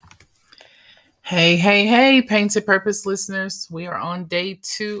Hey, hey, hey, Painted Purpose listeners. We are on day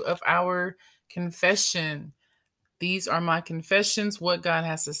 2 of our confession. These are my confessions, what God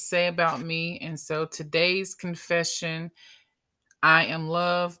has to say about me. And so today's confession, I am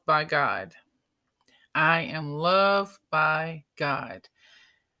loved by God. I am loved by God.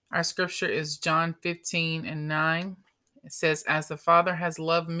 Our scripture is John 15:9. It says, As the Father has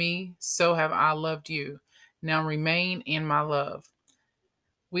loved me, so have I loved you. Now remain in my love.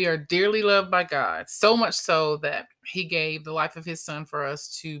 We are dearly loved by God, so much so that He gave the life of His Son for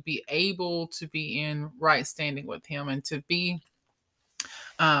us to be able to be in right standing with Him and to be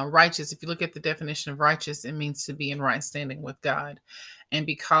righteous. If you look at the definition of righteous, it means to be in right standing with God. And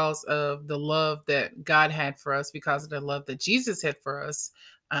because of the love that God had for us, because of the love that Jesus had for us,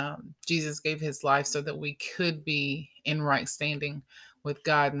 Jesus gave His life so that we could be in right standing with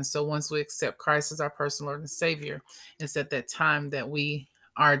God. And so once we accept Christ as our personal Lord and Savior, it's at that time that we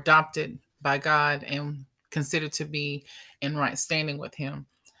are adopted by God and considered to be in right standing with Him.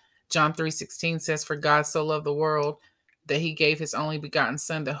 John 3:16 says, For God so loved the world that He gave His only begotten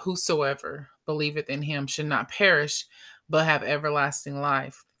Son, that whosoever believeth in Him should not perish, but have everlasting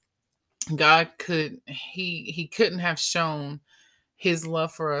life. God he couldn't have shown His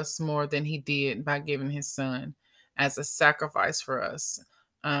love for us more than He did by giving His Son as a sacrifice for us.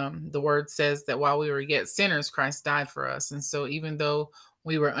 The word says that while we were yet sinners, Christ died for us. And so even though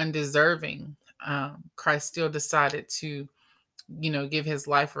we were undeserving, Christ still decided to give His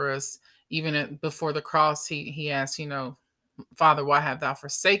life for us. Even before the cross, he asked, Father, why have thou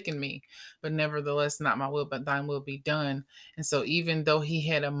forsaken me? But nevertheless, not my will, but thine will be done. And so even though He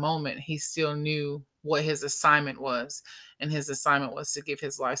had a moment, He still knew what His assignment was. And His assignment was to give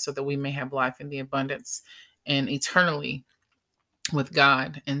His life so that we may have life in the abundance and eternally with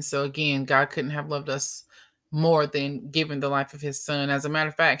God. And so again, God couldn't have loved us more than giving the life of His Son. As a matter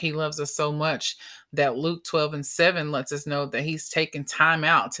of fact, He loves us so much that Luke 12:7 lets us know that He's taken time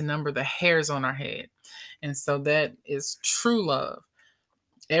out to number the hairs on our head. And so that is true love.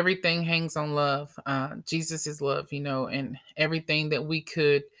 Everything hangs on love. Jesus is love, and everything that we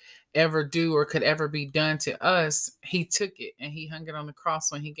could ever do or could ever be done to us, He took it and He hung it on the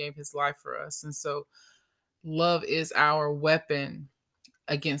cross when He gave His life for us. And so love is our weapon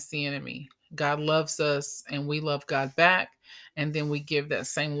against the enemy. God loves us and we love God back. And then we give that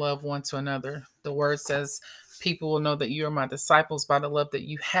same love one to another. The word says, People will know that you are my disciples by the love that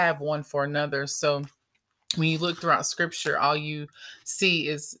you have one for another. So when you look throughout scripture, all you see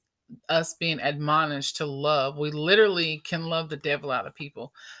is us being admonished to love. We literally can love the devil out of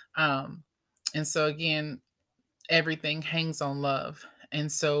people. And so, again, everything hangs on love. And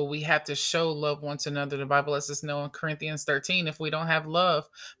so we have to show love one to another. The Bible lets us know in Corinthians 13, if we don't have love,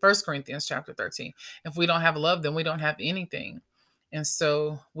 1 Corinthians chapter 13, if we don't have love, then we don't have anything. And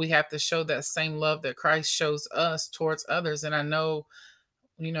so we have to show that same love that Christ shows us towards others. And I know,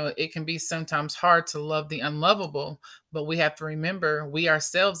 it can be sometimes hard to love the unlovable, but we have to remember we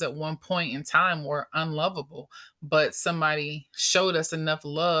ourselves at one point in time were unlovable, but somebody showed us enough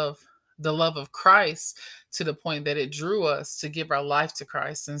love, the love of Christ, to the point that it drew us to give our life to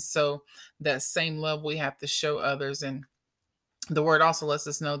Christ. And so that same love we have to show others. And the word also lets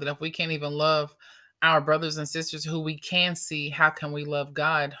us know that if we can't even love our brothers and sisters who we can see, how can we love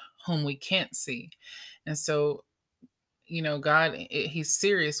God whom we can't see? And so God, He's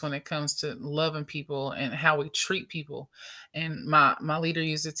serious when it comes to loving people and how we treat people. And my leader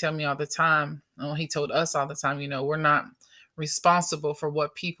used to tell me all the time, he told us all the time, we're not responsible for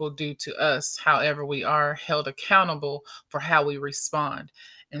what people do to us. However, we are held accountable for how we respond.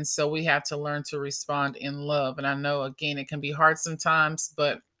 And so we have to learn to respond in love. And I know, again, it can be hard sometimes,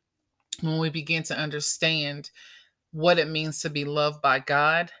 but when we begin to understand what it means to be loved by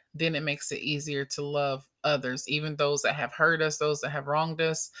God, then it makes it easier to love others, even those that have hurt us, those that have wronged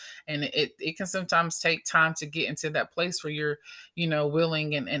us. And it can sometimes take time to get into that place where you're,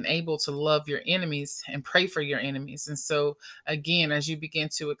 willing and able to love your enemies and pray for your enemies. And so, again, as you begin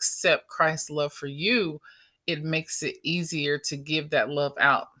to accept Christ's love for you, it makes it easier to give that love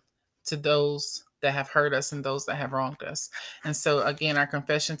out to those that have hurt us and those that have wronged us. And so, again, our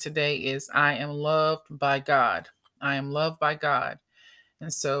confession today is I am loved by God. I am loved by God.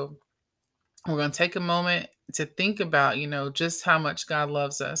 And so we're going to take a moment to think about, just how much God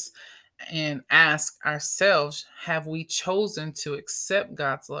loves us and ask ourselves, have we chosen to accept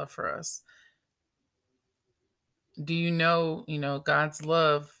God's love for us? Do God's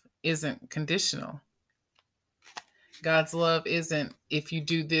love isn't conditional. God's love isn't, if you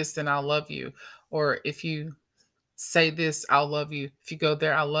do this, then I'll love you. Or if you say this, I'll love you. If you go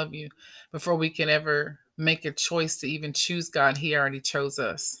there, I'll love you. Before we can ever make a choice to even choose God. He already chose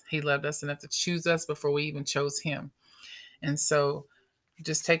us. He loved us enough to choose us before we even chose him. And so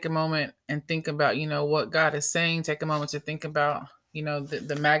just take a moment and think about, what God is saying. Take a moment to think about,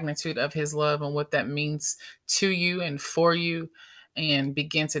 the magnitude of his love and what that means to you and for you, and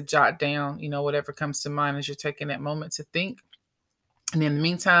begin to jot down, whatever comes to mind as you're taking that moment to think. And in the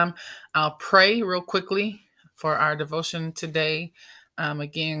meantime, I'll pray real quickly for our devotion today.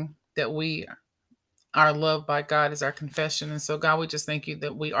 Again, that we are loved by God is our confession. And so, God, we just thank you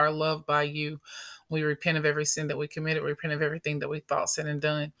that we are loved by you. We repent of every sin that we committed. We repent of everything that we thought, said, and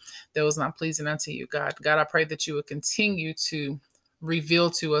done that was not pleasing unto you, God. God, I pray that you would continue to reveal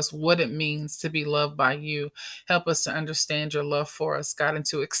to us what it means to be loved by you. Help us to understand your love for us, God, and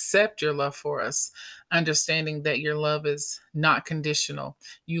to accept your love for us, understanding that your love is not conditional.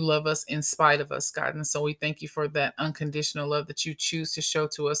 You love us in spite of us, God. And so we thank you for that unconditional love that you choose to show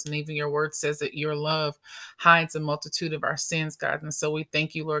to us. And even your word says that your love hides a multitude of our sins, God. And so we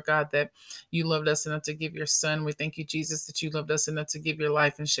thank you, Lord God, that you loved us enough to give your son. We thank you, Jesus, that you loved us enough to give your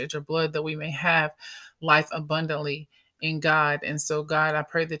life and shed your blood that we may have life abundantly in God. And so, God, I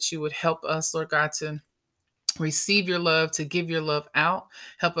pray that you would help us, Lord God, to receive your love, to give your love out.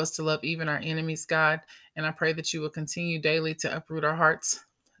 Help us to love even our enemies, God. And I pray that you will continue daily to uproot our hearts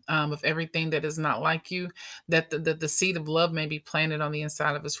of everything that is not like you, that the seed of love may be planted on the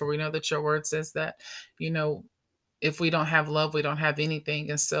inside of us. For we know that your word says that, you know, if we don't have love, we don't have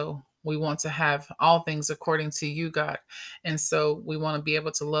anything. And so we want to have all things according to you, God. And so we want to be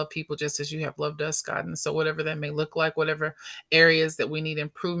able to love people just as you have loved us, God. And so whatever that may look like, whatever areas that we need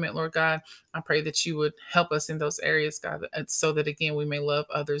improvement, Lord God, I pray that you would help us in those areas, God, so that again, we may love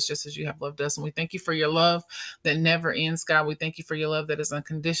others just as you have loved us. And we thank you for your love that never ends, God. We thank you for your love that is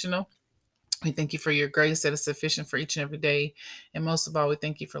unconditional. We thank you for your grace that is sufficient for each and every day. And most of all, we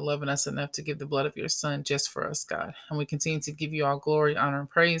thank you for loving us enough to give the blood of your son just for us, God. And we continue to give you all glory, honor, and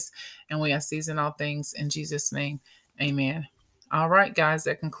praise. And we ask these in all things in Jesus' name. Amen. All right, guys,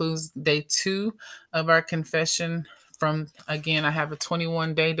 that concludes day 2 of our confession. From again, I have a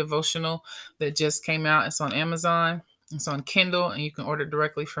 21-day devotional that just came out. It's on Amazon, it's on Kindle, and you can order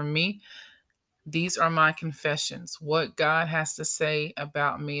directly from me. These are my confessions, what God has to say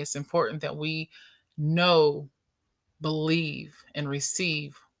about me. It's important that we know, believe, and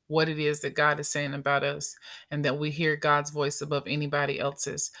receive what it is that God is saying about us, and that we hear God's voice above anybody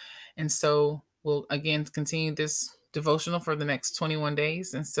else's. And so we'll again continue this devotional for the next 21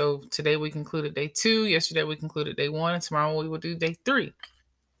 days. And so today we concluded day 2. Yesterday we concluded day 1. And tomorrow we will do day 3.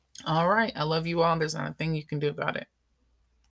 All right. I love you all. There's not a thing you can do about it.